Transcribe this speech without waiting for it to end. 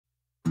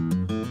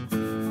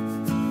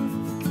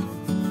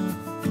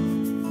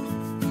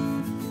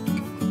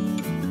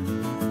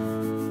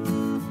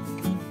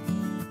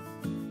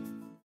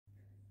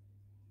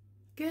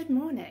Good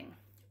morning.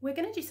 We're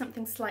going to do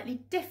something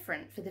slightly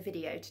different for the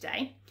video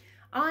today.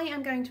 I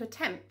am going to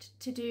attempt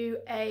to do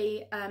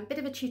a bit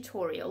of a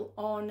tutorial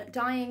on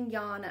dyeing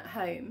yarn at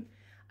home,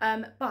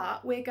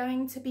 but we're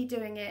going to be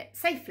doing it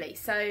safely.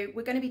 So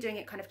we're going to be doing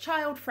it kind of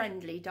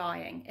child-friendly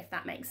dyeing, if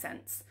that makes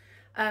sense.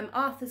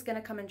 Arthur's going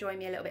to come and join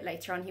me a little bit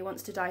later on. He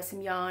wants to dye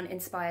some yarn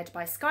inspired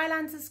by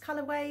Skylanders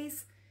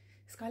colourways.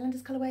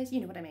 Skylanders colourways, you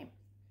know what I mean.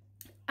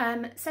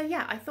 So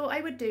yeah, I thought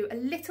I would do a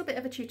little bit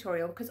of a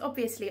tutorial because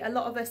obviously a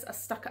lot of us are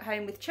stuck at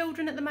home with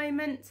children at the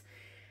moment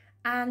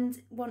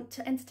and want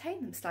to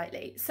entertain them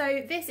slightly.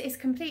 So this is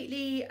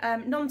completely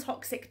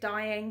non-toxic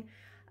dyeing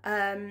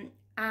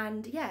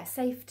and yeah,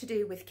 safe to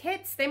do with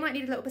kids. They might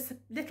need a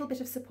little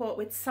bit of support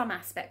with some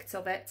aspects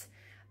of it,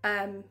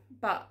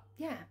 but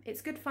yeah,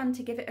 it's good fun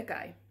to give it a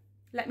go.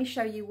 Let me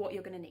show you what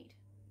you're going to need.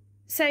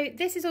 So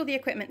this is all the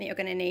equipment that you're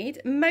going to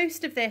need.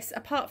 Most of this,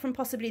 apart from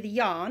possibly the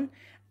yarn,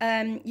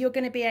 you're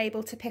going to be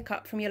able to pick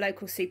up from your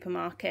local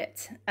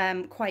supermarket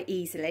quite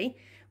easily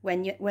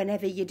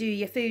whenever you do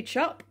your food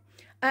shop.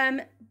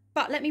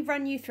 But let me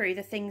run you through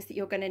the things that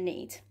you're going to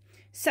need.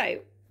 So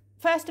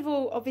first of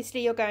all,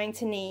 obviously you're going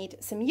to need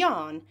some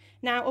yarn.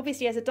 Now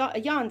obviously as a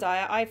yarn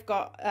dyer, I've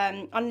got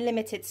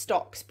unlimited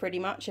stocks pretty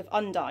much of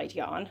undyed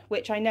yarn,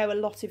 which I know a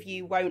lot of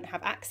you won't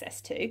have access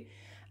to.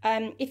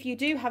 If you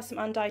do have some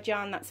undyed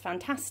yarn, that's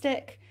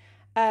fantastic.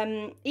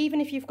 Even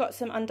if you've got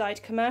some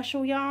undyed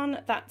commercial yarn,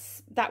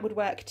 that would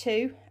work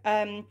too.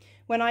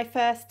 When I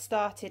first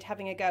started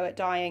having a go at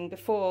dyeing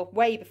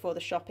way before the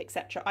shop,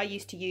 etc., I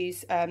used to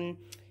use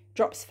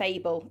Drops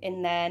Fable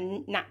in their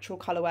natural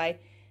colourway,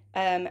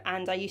 and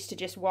I used to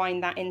just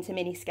wind that into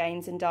mini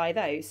skeins and dye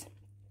those.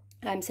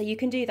 So you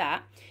can do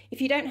that.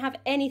 If you don't have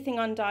anything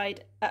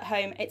undyed at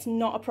home, it's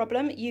not a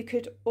problem. You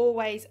could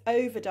always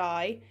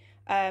overdye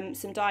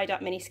some dyed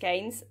up mini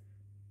skeins.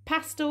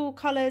 Pastel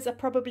colours are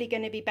probably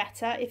going to be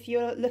better if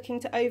you're looking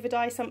to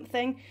overdye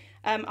something.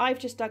 I've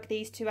just dug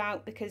these two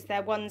out because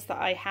they're ones that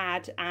I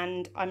had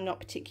and I'm not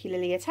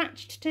particularly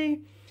attached to.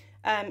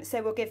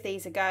 So we'll give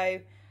these a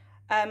go.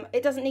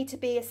 It doesn't need to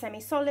be a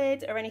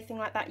semi-solid or anything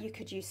like that. You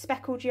could use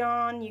speckled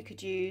yarn, you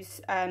could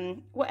use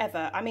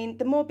whatever. I mean,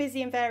 the more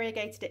busy and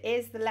variegated it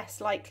is, the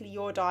less likely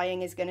your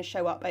dyeing is going to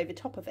show up over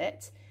top of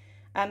it.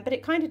 But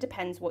it kind of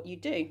depends what you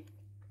do.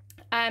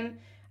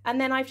 And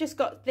then I've just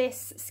got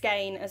this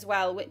skein as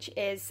well, which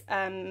is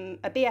a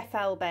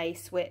BFL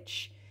base,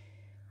 which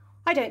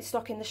I don't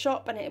stock in the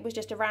shop, and it was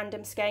just a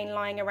random skein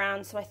lying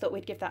around, so I thought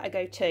we'd give that a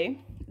go too.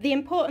 The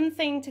important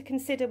thing to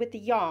consider with the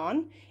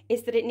yarn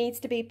is that it needs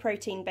to be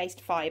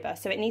protein-based fibre,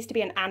 so it needs to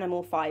be an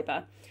animal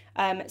fibre.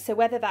 So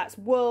whether that's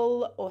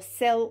wool or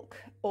silk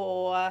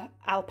or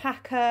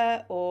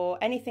alpaca or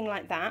anything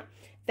like that,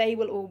 they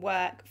will all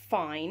work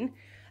fine.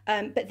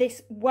 But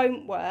this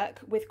won't work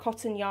with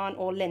cotton yarn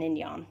or linen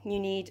yarn. You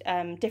need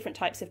different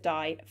types of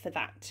dye for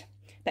that.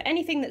 But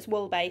anything that's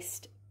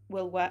wool-based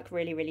will work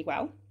really, really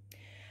well.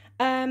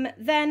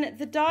 Then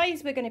the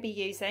dyes we're going to be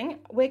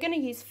using, we're going to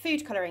use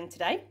food colouring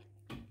today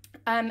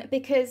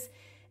because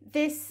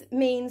this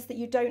means that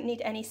you don't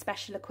need any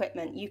special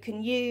equipment. You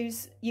can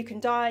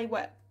dye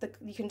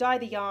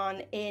the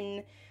yarn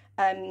in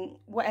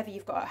whatever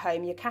you've got at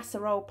home, your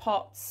casserole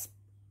pots,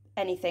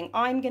 anything.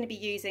 I'm going to be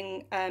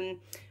using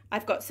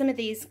I've got some of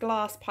these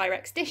glass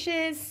Pyrex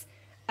dishes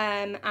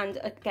and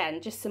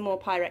again just some more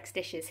Pyrex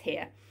dishes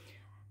here,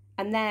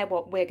 and they're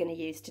what we're going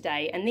to use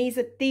today. And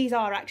these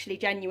are actually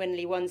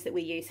genuinely ones that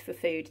we use for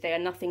food. They are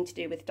nothing to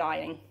do with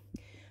dyeing.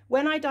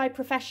 When I dye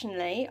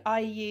professionally,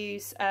 I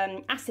use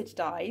acid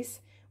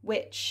dyes,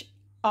 which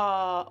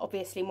are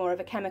obviously more of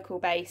a chemical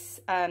base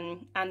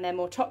and they're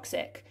more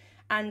toxic.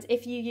 And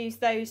if you use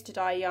those to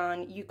dye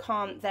yarn, you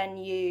can't then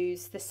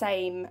use the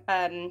same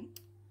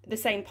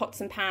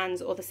pots and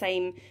pans or the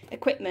same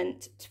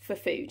equipment for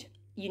food.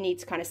 You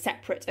need kind of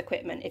separate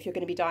equipment if you're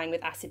going to be dyeing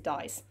with acid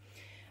dyes.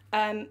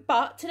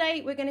 But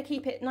today we're going to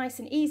keep it nice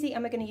and easy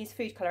and we're going to use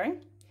food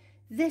colouring.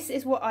 This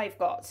is what I've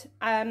got.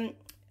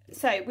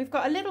 So we've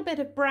got a little bit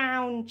of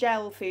brown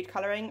gel food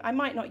colouring. I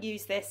might not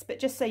use this, but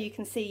just so you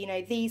can see, you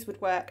know, these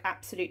would work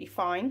absolutely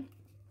fine.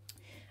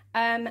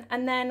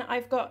 And then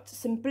I've got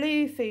some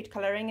blue food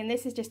colouring, and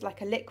this is just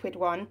like a liquid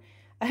one.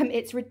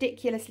 It's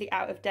ridiculously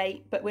out of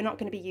date, but we're not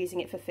going to be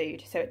using it for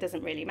food, so it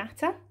doesn't really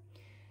matter.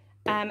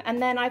 And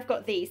then I've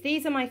got these.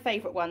 These are my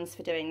favourite ones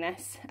for doing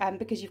this,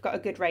 because you've got a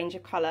good range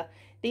of colour.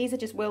 These are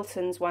just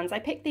Wilton's ones. I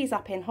picked these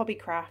up in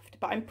Hobbycraft,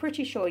 but I'm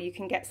pretty sure you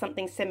can get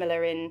something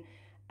similar in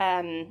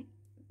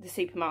the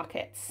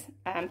supermarkets.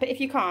 But if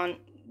you can't,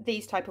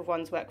 these type of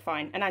ones work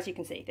fine. And as you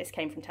can see, this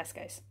came from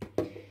Tesco's.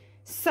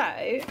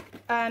 So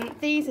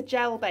these are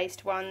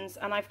gel-based ones,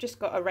 and I've just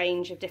got a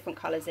range of different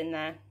colours in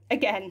there.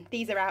 Again,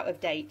 these are out of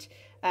date,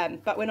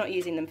 but we're not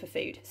using them for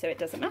food, so it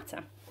doesn't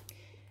matter.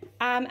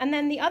 And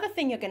then the other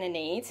thing you're going to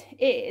need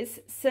is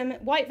some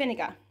white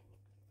vinegar.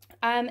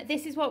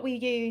 This is what we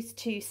use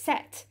to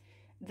set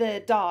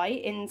the dye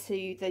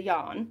into the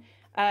yarn.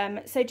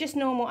 So just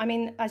normal, I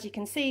mean, as you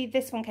can see,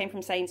 this one came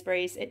from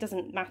Sainsbury's. It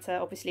doesn't matter,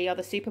 obviously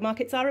other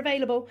supermarkets are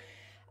available.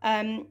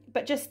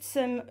 But just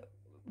some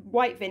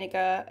white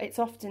vinegar. It's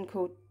often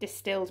called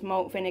distilled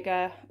malt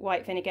vinegar,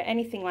 white vinegar,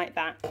 anything like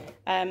that.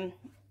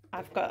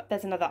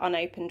 There's another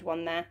unopened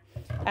one there.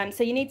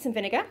 So you need some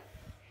vinegar.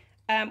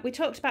 We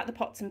talked about the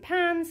pots and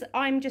pans.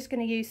 I'm just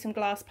going to use some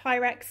glass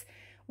Pyrex.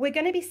 We're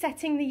going to be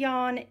setting the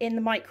yarn in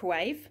the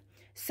microwave,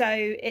 so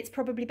it's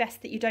probably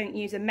best that you don't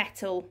use a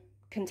metal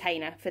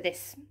container for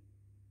this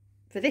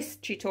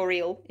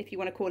tutorial, if you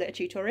want to call it a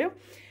tutorial.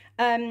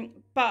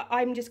 But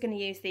I'm just going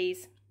to use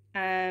these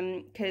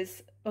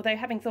because although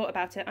having thought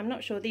about it, I'm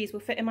not sure these will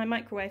fit in my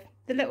microwave.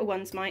 The little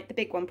ones might, the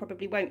big one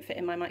probably won't fit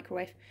in my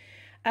microwave.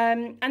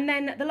 And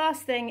then the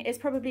last thing is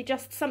probably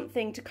just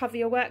something to cover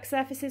your work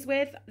surfaces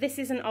with. This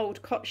is an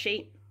old cot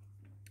sheet.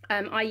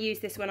 I use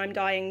this when I'm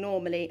dyeing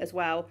normally as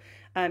well,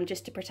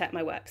 just to protect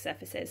my work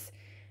surfaces.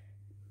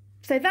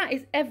 So that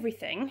is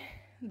everything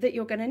that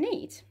you're going to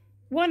need.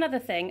 One other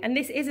thing, and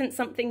this isn't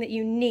something that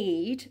you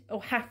need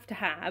or have to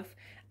have,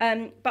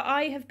 but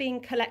I have been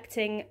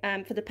collecting,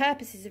 for the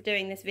purposes of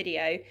doing this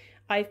video,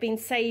 I've been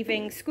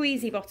saving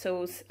squeezy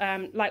bottles,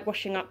 like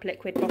washing up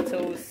liquid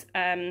bottles.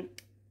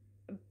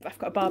 I've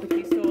got a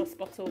barbecue sauce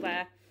bottle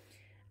there,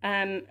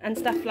 and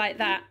stuff like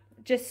that,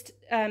 just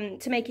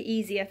to make it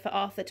easier for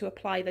Arthur to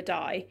apply the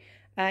dye.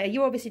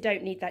 You obviously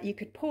don't need that. You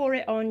could pour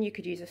it on, you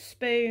could use a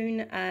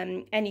spoon,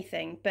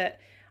 anything, but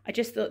I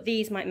just thought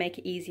these might make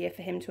it easier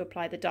for him to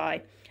apply the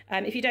dye.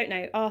 If you don't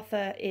know,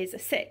 Arthur is a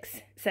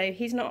 6, so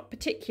he's not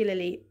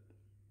particularly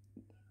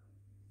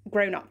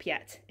grown up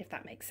yet, if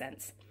that makes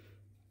sense.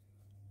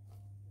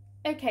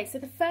 Okay, so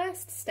the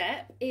first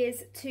step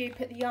is to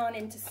put the yarn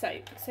into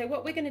soak. So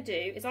what we're going to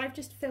do is I've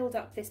just filled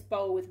up this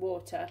bowl with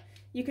water.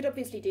 You could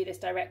obviously do this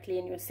directly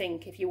in your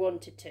sink if you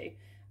wanted to,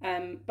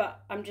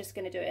 but I'm just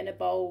going to do it in a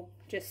bowl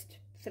just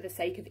for the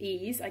sake of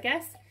ease, I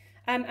guess.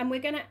 And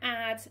we're going to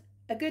add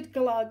a good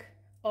glug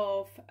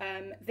of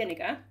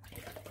vinegar.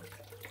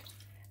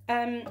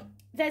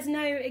 There's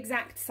no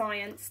exact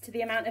science to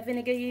the amount of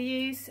vinegar you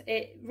use.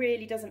 It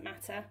really doesn't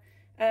matter.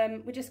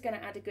 We're just going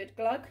to add a good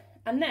glug.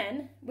 And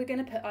then we're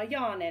going to put our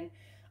yarn in.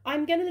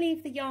 I'm going to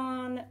leave the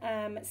yarn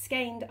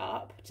skeined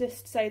up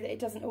just so that it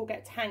doesn't all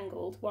get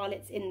tangled while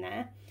it's in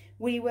there.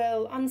 We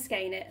will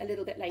unskein it a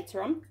little bit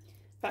later on,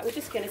 but we're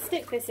just going to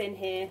stick this in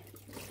here,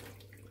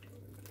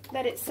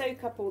 let it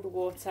soak up all the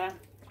water.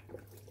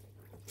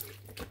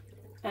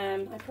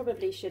 I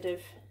probably should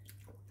have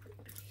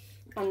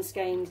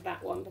unskeined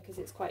that one because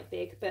it's quite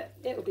big, but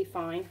it'll be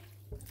fine.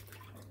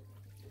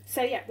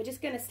 So yeah, we're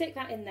just going to stick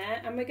that in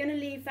there and we're going to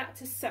leave that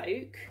to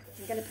soak.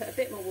 I'm going to put a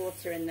bit more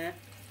water in there.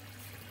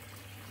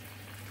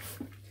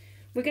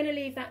 We're going to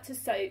leave that to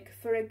soak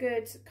for a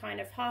good kind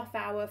of half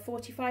hour,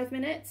 45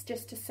 minutes,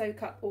 just to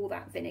soak up all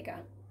that vinegar.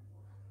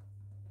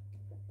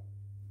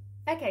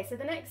 Okay, so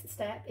the next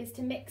step is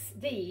to mix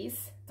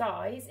these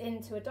dyes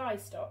into a dye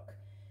stock.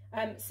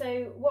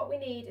 So what we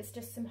need is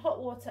just some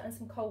hot water and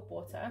some cold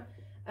water.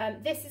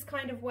 This is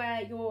kind of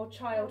where your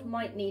child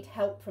might need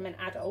help from an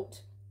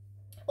adult.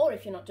 Or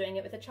if you're not doing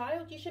it with a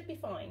child, you should be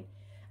fine.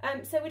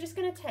 So we're just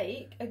going to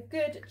take a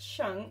good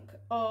chunk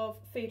of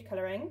food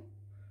colouring.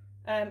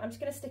 I'm just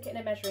going to stick it in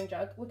a measuring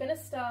jug. We're going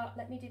to start,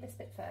 let me do this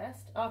bit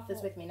first.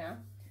 Arthur's with me now.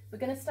 We're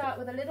going to start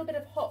with a little bit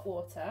of hot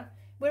water.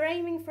 We're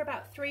aiming for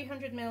about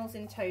 300 mils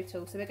in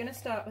total. So we're going to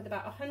start with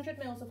about 100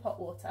 mils of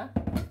hot water.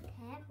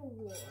 Purple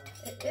water.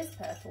 It is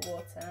purple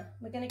water.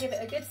 We're going to give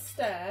it a good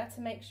stir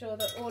to make sure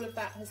that all of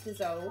that has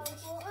dissolved.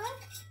 Cold water?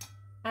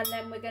 And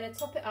then we're going to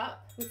top it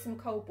up with some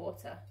cold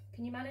water.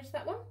 Can you manage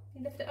that one?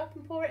 You lift it up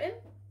and pour it in?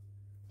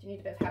 Do you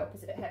need a bit of help?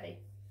 Is it a bit heavy?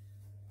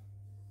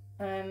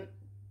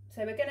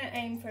 So we're going to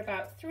aim for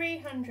about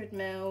 300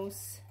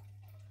 mils.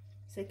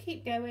 So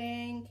keep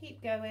going,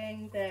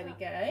 there we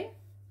go.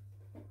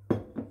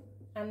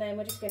 And then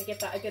we're just going to give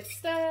that a good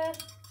stir.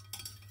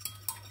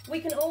 We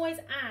can always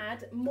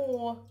add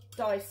more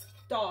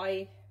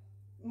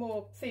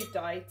more food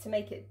dye to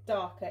make it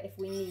darker if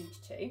we need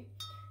to.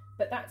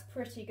 But that's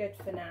pretty good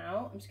for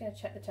now. I'm just going to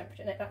check the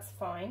temperature. No, that's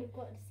fine.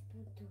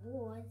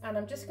 And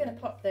I'm just going to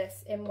pop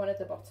this in one of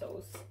the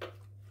bottles.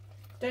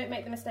 Don't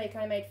make the mistake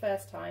I made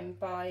first time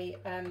by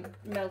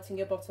melting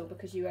your bottle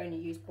because you only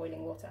use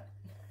boiling water.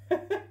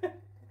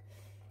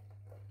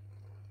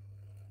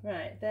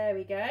 Right, there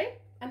we go.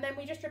 And then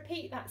we just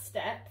repeat that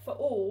step for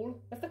all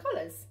of the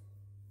colours.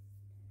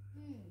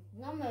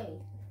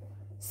 Yummy.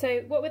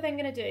 So what we're then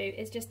going to do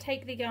is just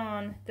take the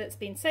yarn that's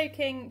been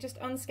soaking, just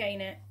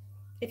unskein it.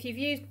 If you've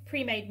used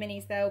pre-made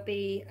minis, they'll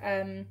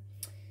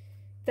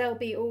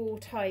be all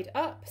tied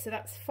up, so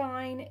that's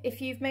fine.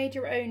 If you've made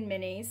your own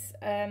minis,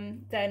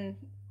 then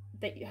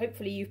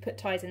hopefully you've put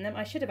ties in them.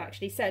 I should have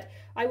actually said,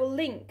 I will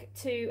link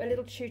to a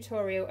little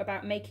tutorial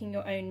about making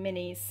your own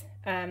minis.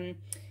 I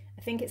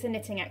think it's a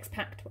knitting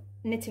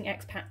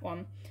expat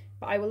one,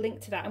 but I will link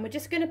to that. And we're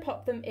just going to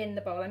pop them in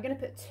the bowl. I'm going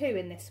to put 2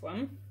 in this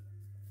one.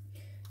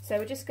 So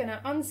we're just going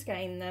to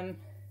unskein them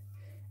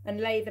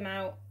and lay them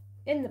out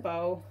in the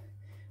bowl.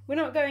 We're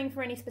not going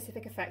for any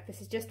specific effect.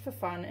 This is just for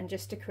fun and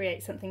just to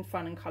create something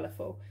fun and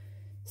colourful.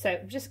 So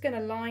I'm just going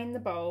to line the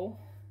bowl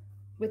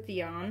with the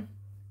yarn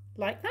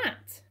like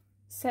that.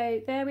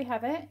 So there we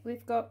have it.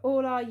 We've got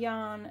all our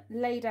yarn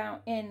laid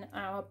out in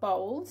our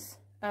bowls.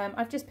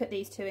 I've just put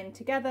these two in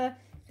together.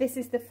 This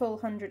is the full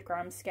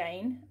 100-gram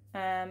skein,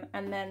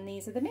 and then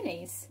these are the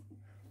minis.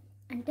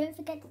 And don't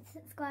forget to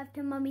subscribe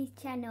to Mummy's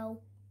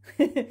channel.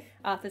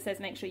 Arthur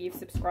says make sure you've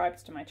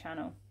subscribed to my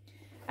channel.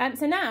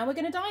 So now we're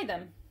going to dye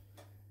them.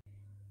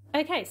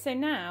 Okay, so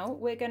now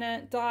we're going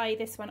to dye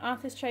this one.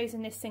 Arthur's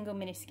chosen this single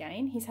mini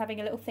skein. He's having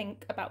a little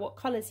think about what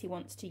colours he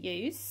wants to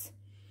use.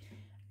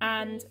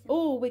 And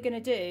all we're going to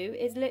do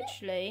is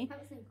literally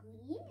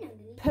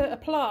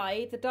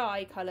apply the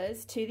dye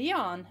colours to the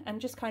yarn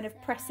and just kind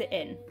of press it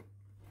in.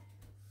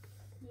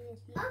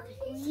 Oh,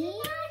 please can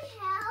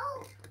I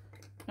help?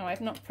 Oh,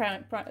 I've not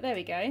there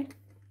we go.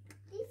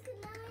 Please can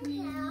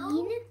I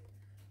help?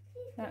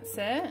 That's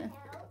it.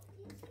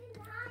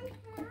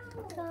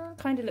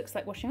 Kind of looks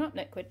like washing up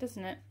liquid,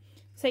 doesn't it?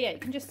 So yeah, you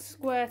can just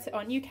squirt it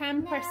on. You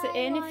can press it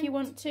in if you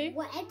want to.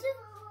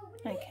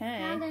 Okay.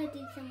 Now I'm going to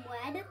do some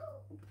red.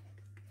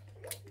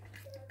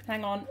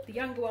 Hang on, the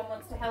younger one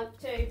wants to help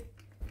too.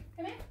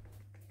 Come here.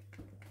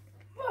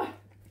 Oh.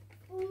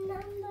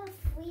 Number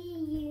 3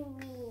 you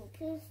mean,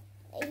 because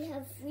they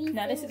have 3.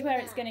 Now this is where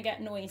it's going to get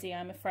noisy,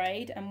 I'm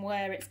afraid, and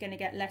where it's going to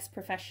get less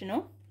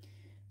professional.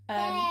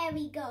 There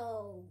we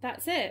go.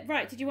 That's it.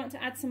 Right, did you want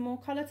to add some more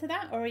colour to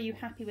that, or are you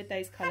happy with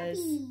those colours?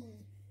 Happy.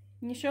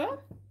 You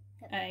sure?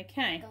 Yep.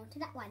 Okay. Go to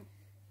that one.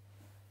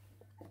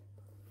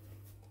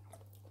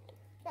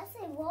 That's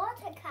a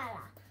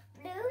watercolour.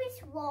 Blue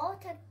is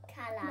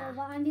watercolour. No,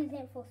 but I'm using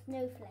it for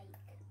snowflake.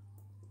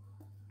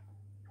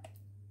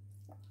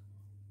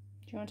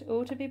 Do you want it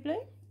all to be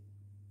blue?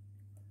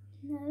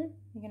 No.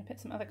 You're going to put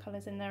some other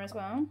colours in there as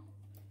well.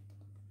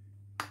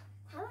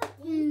 How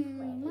about these?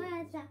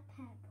 Where's that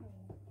purple?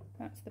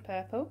 That's the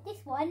purple.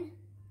 This one?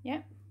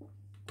 Yeah.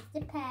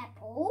 The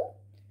purple.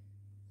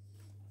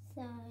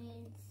 So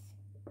it's...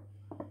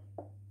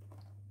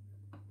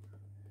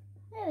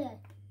 There we go.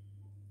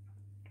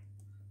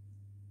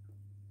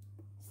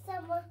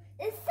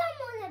 There's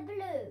some on the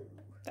blue.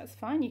 That's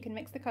fine, you can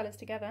mix the colours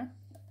together.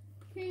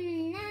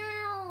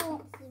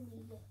 Now,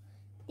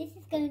 this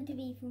is going to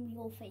be from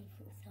your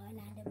favourite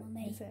Skylander,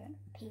 Mummy. Is it?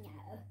 Pink.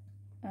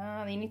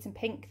 Ah, you need some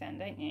pink then,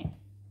 don't you?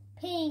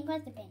 Pink,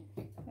 where's the pink?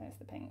 There's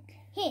the pink.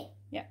 Here?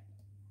 Yeah.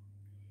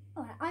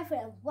 Alright, I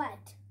thought it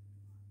was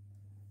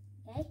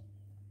red. Okay.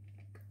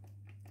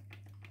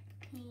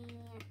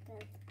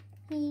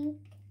 Pink.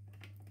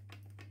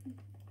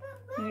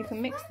 And you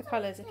can mix the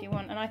colours if you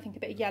want, and I think a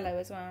bit of yellow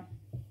as well.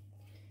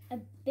 A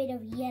bit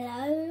of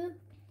yellow.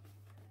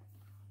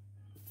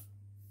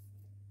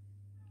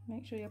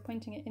 Make sure you're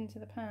pointing it into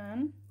the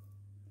pan.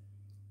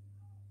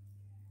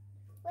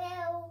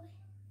 Well,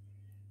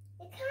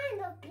 it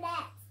kind of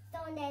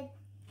blessed on the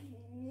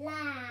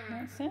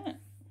line. That's it.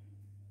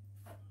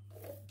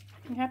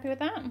 You happy with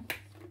that?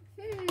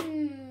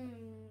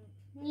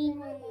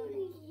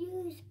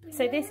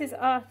 So this is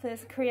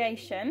Arthur's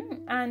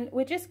creation, and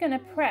we're just going to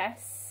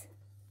press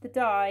the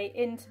dye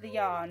into the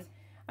yarn.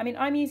 I mean,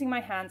 I'm using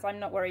my hands. I'm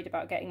not worried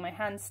about getting my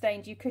hands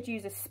stained. You could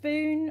use a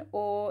spoon,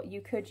 or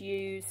you could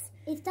use...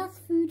 It's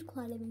just food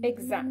colouring.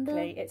 Exactly.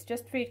 Remember? It's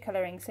just food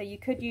colouring. So you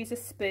could use a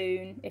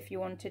spoon if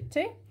you wanted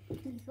to.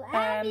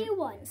 Whatever you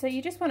want. So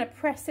you just want to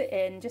press it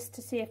in just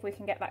to see if we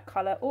can get that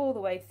colour all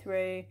the way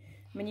through.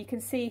 I mean, you can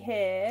see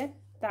here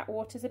that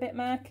water's a bit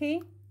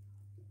murky.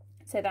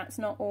 So that's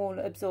not all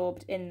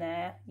absorbed in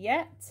there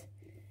yet.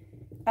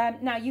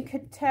 Now you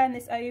could turn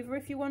this over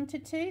if you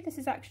wanted to. This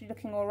is actually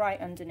looking all right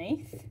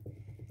underneath.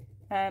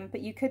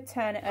 But you could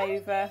turn it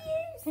over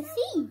to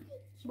see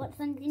what's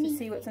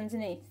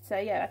underneath. So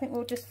yeah, I think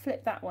we'll just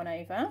flip that one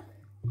over.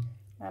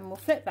 And we'll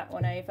flip that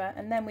one over,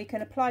 and then we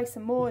can apply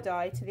some more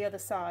dye to the other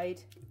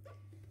side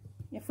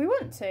if we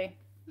want to.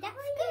 That's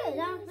good.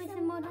 I'll put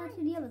some more dye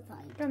to the other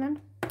side. Go on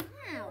then.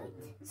 Out.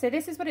 So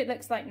this is what it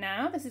looks like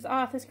now. This is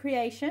Arthur's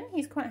creation.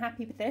 He's quite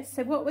happy with this.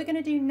 So what we're going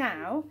to do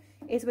now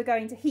is we're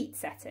going to heat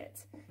set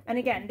it. And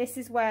again, this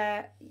is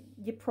where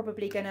you're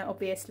probably going to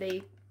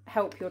obviously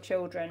help your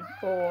children,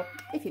 or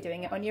if you're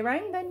doing it on your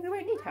own, then we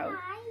won't need help.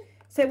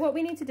 So what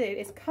we need to do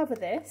is cover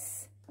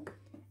this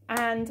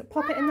and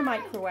pop it in the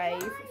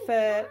microwave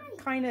for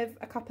kind of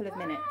a couple of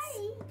minutes.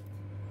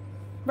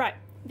 Right,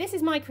 this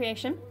is my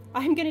creation.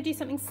 I'm going to do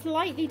something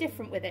slightly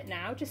different with it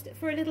now, just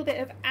for a little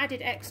bit of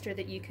added extra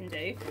that you can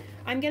do.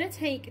 I'm going to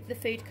take the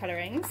food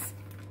colourings,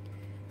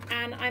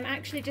 and I'm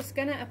actually just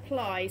going to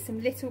apply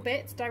some little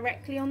bits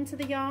directly onto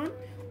the yarn,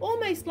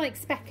 almost like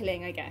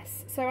speckling, I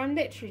guess. So I'm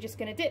literally just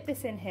going to dip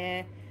this in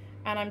here,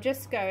 and I'm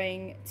just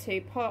going to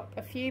pop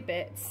a few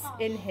bits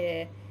in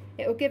here.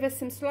 It will give us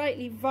some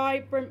slightly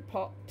vibrant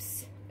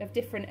pops of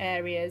different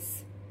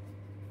areas.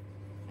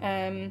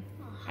 And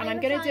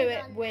I'm going to do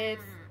it with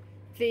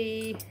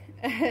the...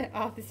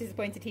 Arthur's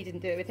disappointed he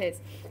didn't do it with his.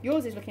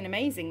 Yours is looking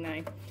amazing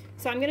though.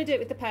 So I'm going to do it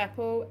with the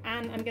purple,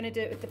 and I'm going to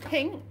do it with the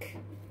pink,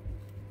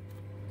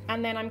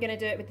 and then I'm going to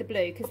do it with the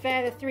blue, because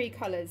they're the three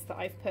colours that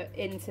I've put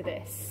into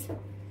this.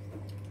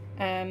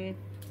 And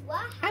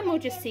we'll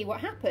just see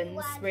what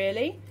happens,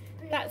 really.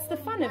 That's the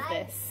fun of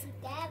this.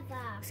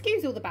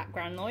 Excuse all the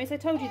background noise. I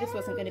told you this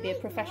wasn't going to be a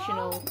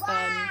professional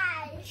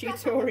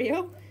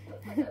tutorial.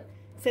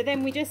 So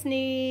then we just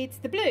need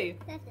the blue.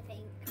 That's the pink.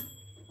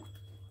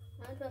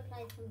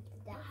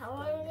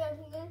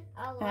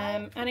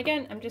 And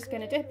again, I'm just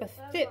going to dip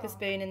the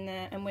spoon in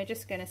there, and we're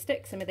just going to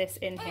stick some of this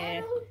in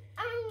here.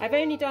 I've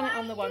only done it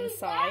on the one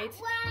side.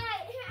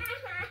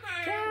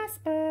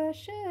 Jasper,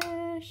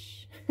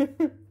 shush.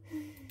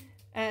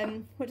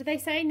 What do they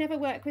say? Never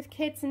work with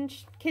kids and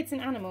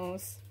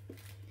animals.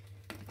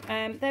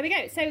 There we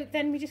go. So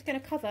then we're just going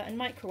to cover and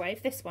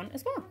microwave this one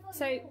as well.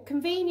 So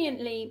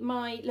conveniently,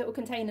 my little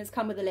containers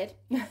come with a lid.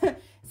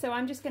 So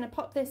I'm just going to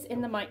pop this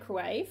in the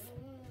microwave.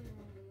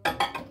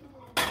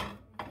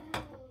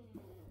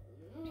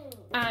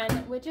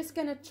 And we're just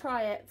going to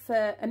try it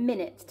for a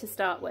minute to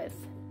start with.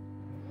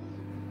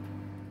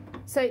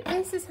 So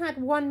this has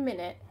had 1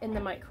 minute in the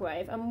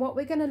microwave, and what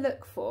we're going to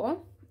look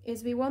for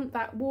is we want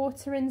that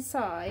water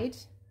inside.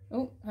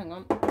 Oh, hang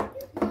on.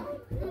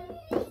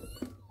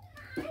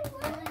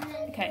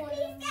 Okay,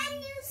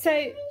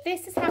 so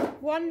this has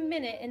had 1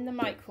 minute in the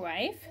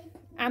microwave,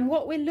 and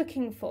what we're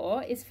looking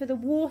for is for the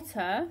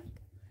water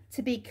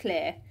to be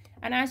clear.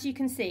 And as you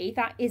can see,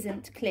 that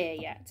isn't clear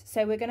yet.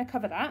 So we're going to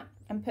cover that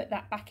and put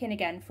that back in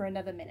again for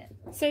another minute.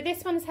 So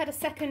this one has had a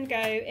second go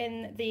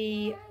in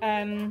the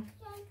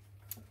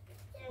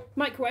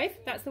microwave.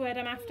 That's the word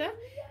I'm after.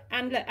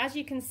 And look, as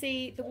you can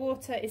see, the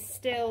water is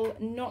still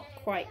not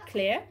quite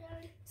clear.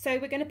 So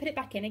we're going to put it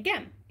back in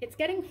again. It's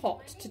getting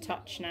hot to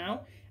touch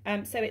now.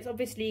 So it's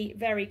obviously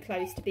very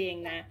close to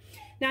being there.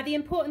 Now, the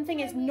important thing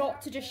is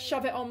not to just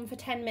shove it on for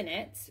 10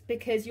 minutes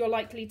because you're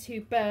likely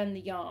to burn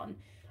the yarn.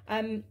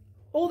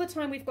 All the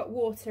time we've got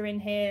water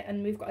in here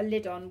and we've got a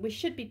lid on, we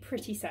should be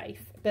pretty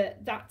safe,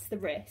 but that's the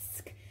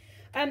risk.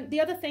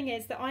 The other thing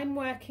is that I'm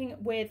working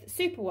with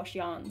superwash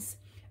yarns.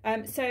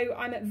 So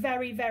I'm at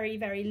very, very,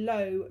 very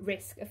low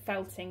risk of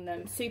felting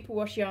them.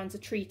 Superwash yarns are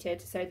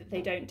treated so that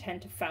they don't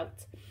tend to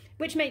felt,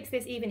 which makes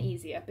this even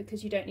easier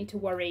because you don't need to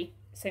worry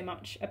so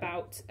much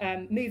about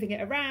moving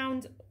it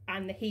around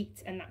and the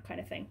heat and that kind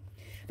of thing.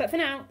 But for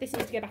now, this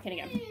needs to go back in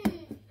again.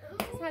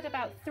 It's had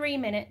about 3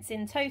 minutes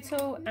in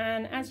total,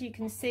 and as you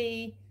can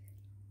see,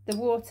 the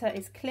water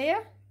is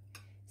clear.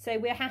 So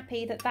we're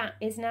happy that that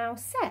is now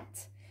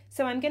set.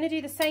 So I'm going to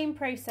do the same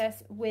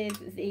process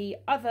with the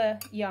other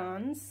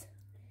yarns.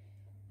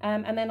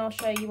 And then I'll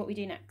show you what we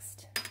do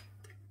next.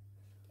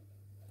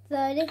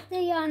 So this is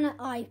the yarn that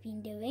I've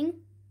been doing.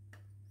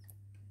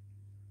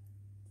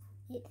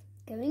 It's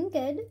going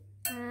good,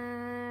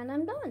 and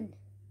I'm done.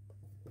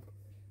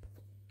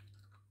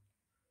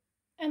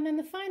 And then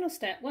the final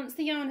step, once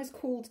the yarn has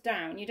cooled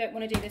down, you don't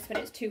want to do this when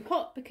it's too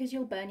hot because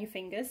you'll burn your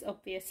fingers,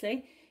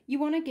 obviously. You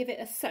want to give it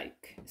a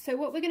soak. So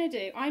what we're going to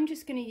do, I'm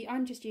just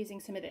using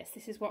some of this.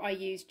 This is what I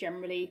use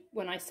generally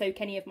when I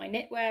soak any of my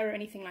knitwear or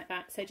anything like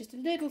that. So just a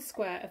little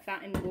squirt of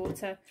that in the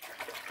water.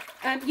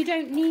 You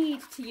don't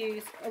need to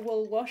use a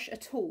wool wash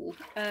at all.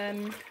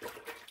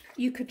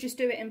 You could just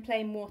do it in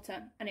plain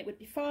water and it would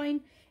be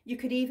fine. You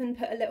could even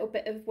put a little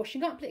bit of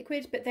washing up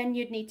liquid, but then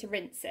you'd need to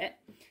rinse it.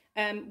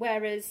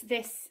 Whereas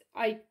this,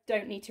 I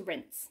don't need to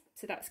rinse,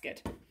 so that's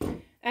good.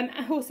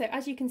 Also,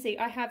 as you can see,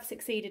 I have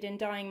succeeded in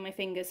dyeing my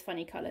fingers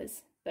funny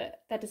colours,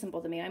 but that doesn't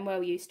bother me. I'm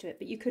well used to it,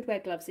 but you could wear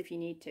gloves if you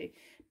need to.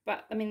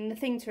 But, I mean, the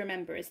thing to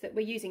remember is that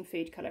we're using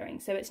food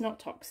colouring, so it's not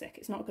toxic.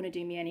 It's not going to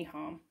do me any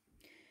harm.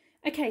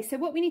 Okay, so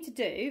what we need to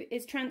do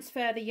is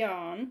transfer the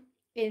yarn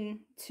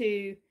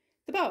into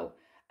the bowl.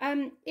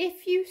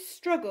 If you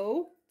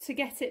struggle to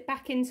get it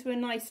back into a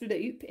nice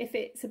loop, if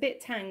it's a bit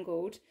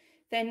tangled,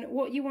 then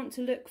what you want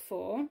to look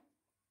for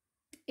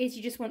is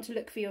you just want to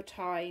look for your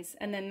ties,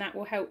 and then that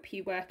will help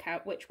you work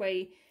out which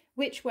way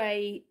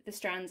the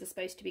strands are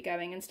supposed to be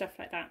going and stuff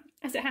like that.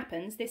 As it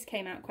happens, this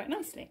came out quite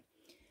nicely.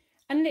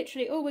 And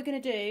literally all we're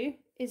going to do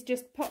is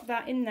just pop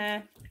that in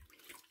there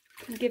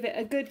and give it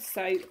a good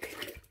soak.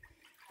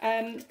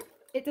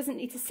 It doesn't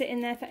need to sit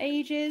in there for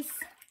ages.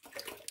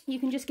 You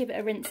can just give it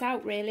a rinse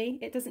out, really.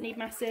 It doesn't need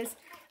masses.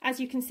 As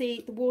you can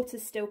see, the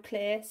water's still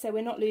clear, so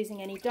we're not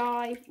losing any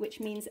dye, which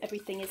means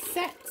everything is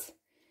set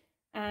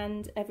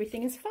and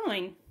everything is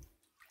fine.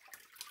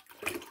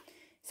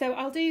 So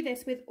I'll do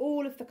this with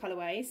all of the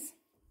colourways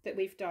that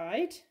we've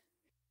dyed.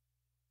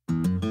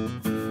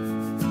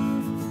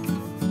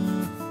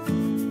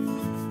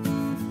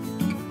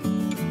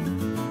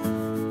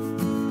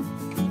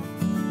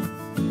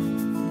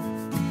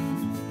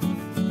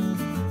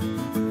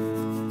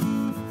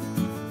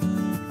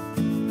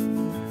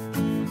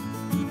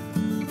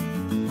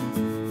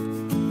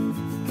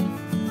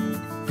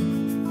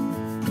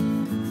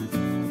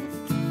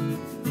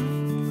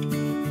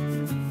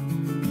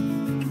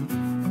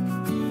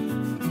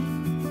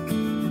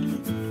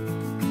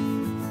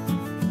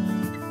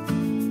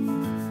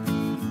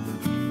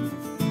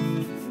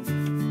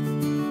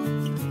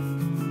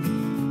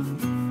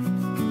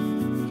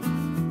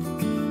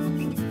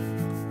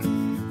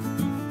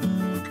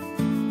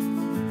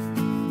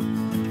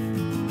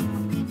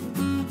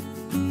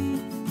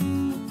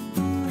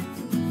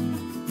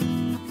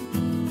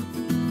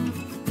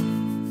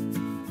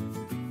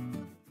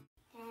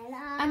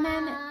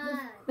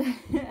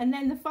 And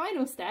then the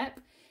final step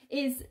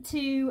is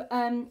to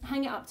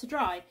hang it up to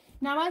dry.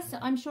 Now, as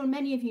I'm sure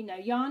many of you know,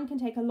 yarn can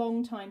take a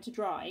long time to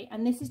dry,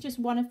 and this is just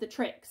one of the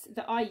tricks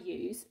that I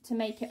use to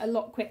make it a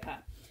lot quicker.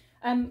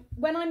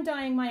 When I'm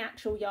dyeing my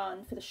actual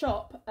yarn for the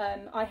shop,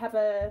 I have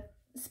a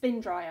spin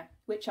dryer,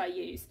 which I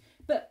use,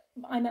 but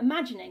I'm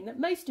imagining that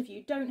most of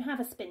you don't have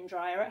a spin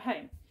dryer at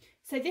home.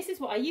 So this is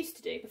what I used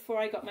to do before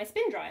I got my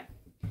spin dryer.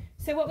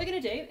 So what we're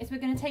going to do is we're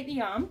going to take the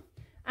yarn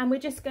and we're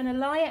just going to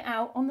lie it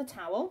out on the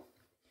towel.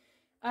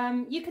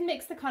 You can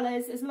mix the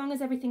colours as long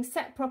as everything's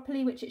set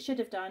properly, which it should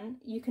have done.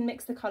 You can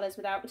mix the colours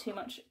without too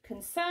much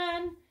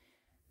concern.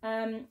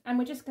 And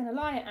we're just going to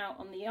lie it out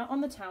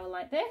on the towel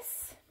like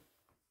this.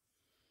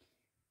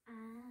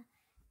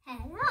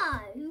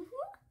 Hello.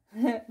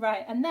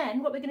 Right, and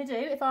then what we're going to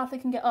do, if Arthur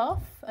can get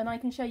off, and I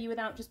can show you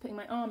without just putting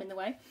my arm in the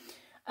way,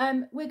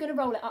 we're going to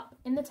roll it up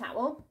in the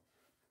towel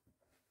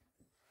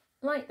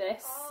like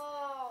this,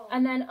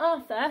 and then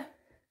Arthur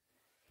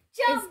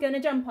is going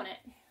to jump on it.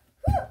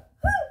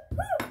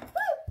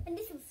 And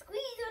this will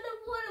squeeze all the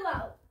water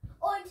out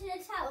onto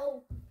the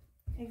towel.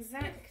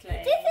 Exactly.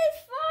 This is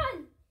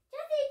fun.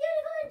 Daddy,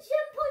 you're going to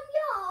jump on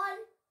yarn.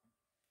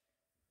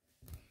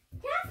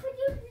 That's what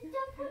you're going to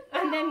jump on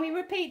yarn. And then we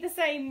repeat the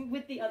same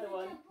with the other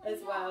one as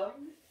well.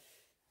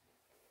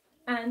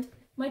 And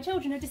my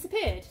children have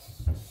disappeared.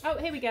 Oh,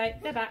 here we go.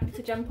 They're back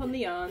to jump on the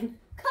yarn.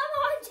 Come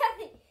on,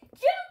 Daddy.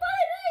 Jump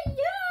on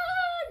the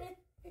yarn.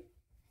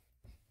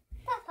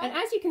 And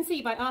as you can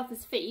see by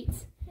Arthur's feet,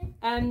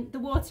 the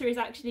water is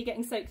actually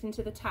getting soaked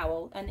into the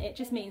towel, and it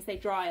just means they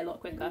dry a lot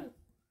quicker.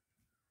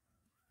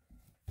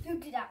 You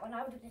do that one,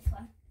 I'll do this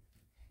one.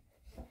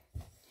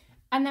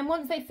 And then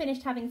once they've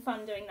finished having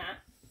fun doing that,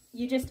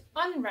 you just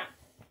unwrap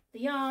the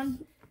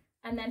yarn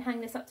and then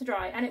hang this up to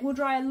dry, and it will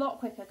dry a lot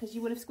quicker because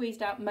you will have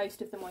squeezed out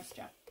most of the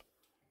moisture.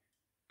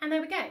 And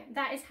there we go,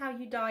 that is how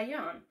you dye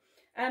yarn.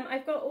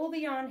 I've got all the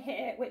yarn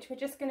here, which we're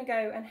just going to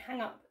go and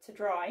hang up to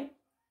dry.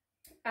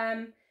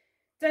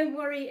 Don't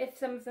worry if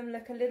some of them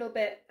look a little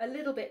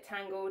bit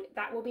tangled.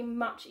 That will be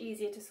much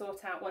easier to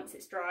sort out once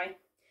it's dry.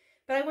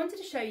 But I wanted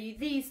to show you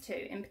these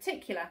two in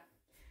particular,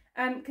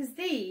 because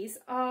these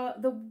are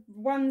the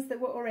ones that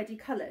were already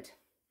coloured.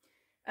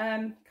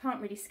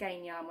 Can't really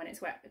skein yarn when it's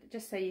wet, but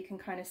just so you can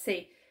kind of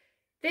see.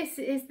 This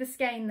is the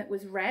skein that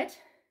was red,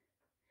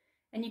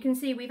 and you can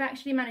see we've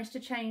actually managed to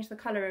change the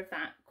colour of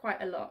that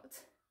quite a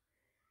lot.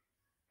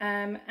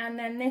 And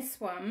then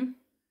this one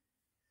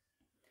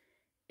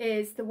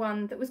is the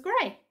one that was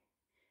grey,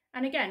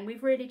 and again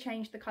we've really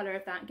changed the colour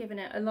of that, given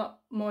it a lot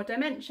more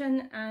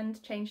dimension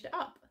and changed it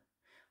up.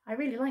 I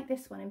really like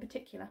this one in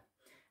particular.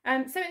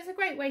 So it's a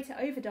great way to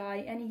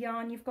overdye any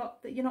yarn you've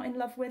got that you're not in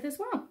love with as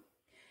well.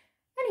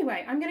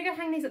 Anyway, I'm going to go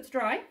hang these up to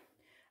dry.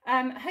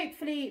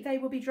 Hopefully they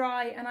will be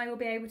dry and I will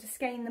be able to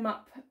skein them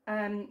up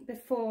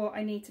before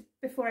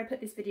I put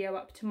this video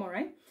up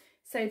tomorrow,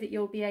 so that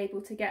you'll be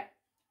able to get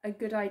a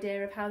good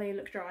idea of how they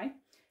look dry.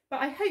 But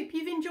I hope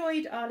you've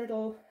enjoyed our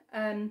little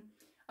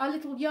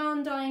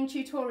yarn dyeing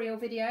tutorial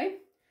video,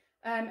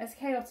 as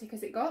chaotic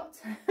as it got.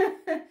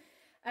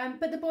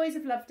 But the boys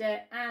have loved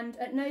it, and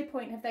at no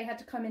point have they had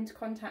to come into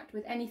contact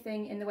with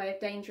anything in the way of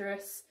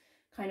dangerous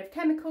kind of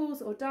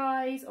chemicals or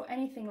dyes or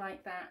anything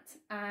like that,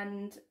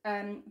 and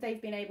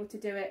they've been able to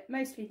do it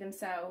mostly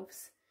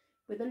themselves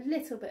with a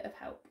little bit of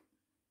help.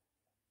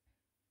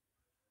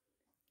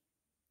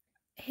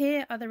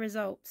 Here are the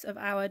results of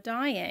our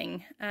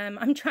dyeing.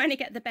 I'm trying to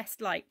get the best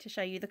light to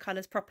show you the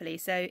colours properly,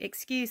 so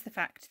excuse the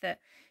fact that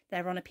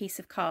they're on a piece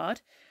of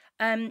card.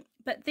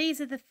 But these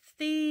are the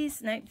three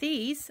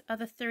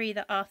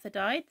that Arthur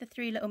dyed, the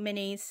three little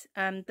minis.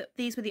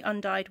 These were the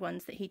undyed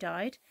ones that he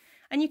dyed.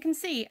 And you can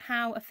see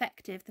how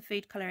effective the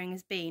food colouring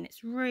has been.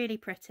 It's really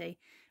pretty.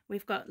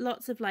 We've got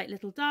lots of like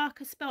little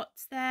darker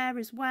spots there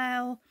as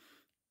well.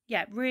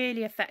 Yeah,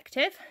 really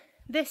effective.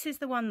 This is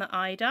the one that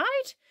I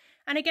dyed.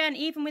 And again,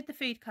 even with the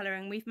food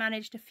colouring, we've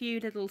managed a few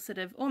little sort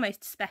of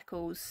almost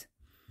speckles.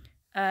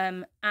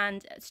 And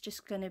it's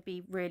just going to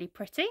be really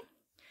pretty.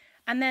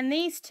 And then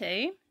these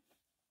two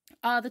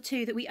are the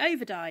two that we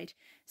overdyed.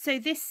 So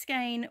this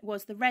skein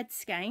was the red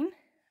skein,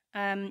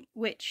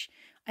 which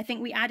I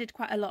think we added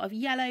quite a lot of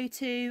yellow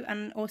to,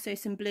 and also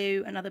some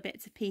blue and other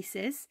bits of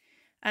pieces.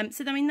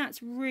 So I mean,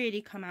 that's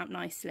really come out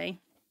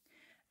nicely.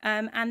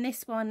 And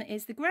this one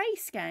is the grey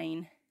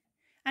skein.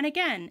 And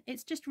again,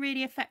 it's just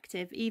really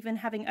effective, even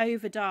having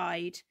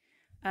overdyed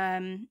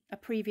a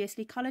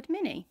previously coloured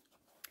mini.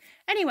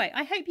 Anyway,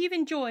 I hope you've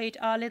enjoyed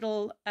our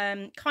little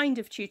kind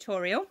of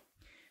tutorial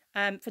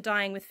for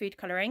dyeing with food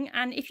colouring.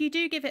 And if you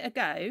do give it a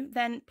go,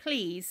 then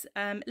please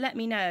let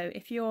me know.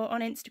 If you're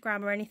on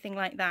Instagram or anything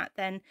like that,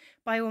 then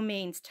by all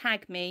means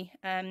tag me.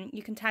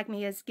 You can tag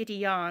me as Giddy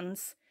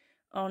Yarns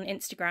on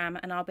Instagram,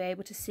 and I'll be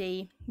able to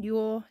see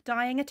your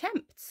dyeing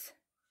attempts.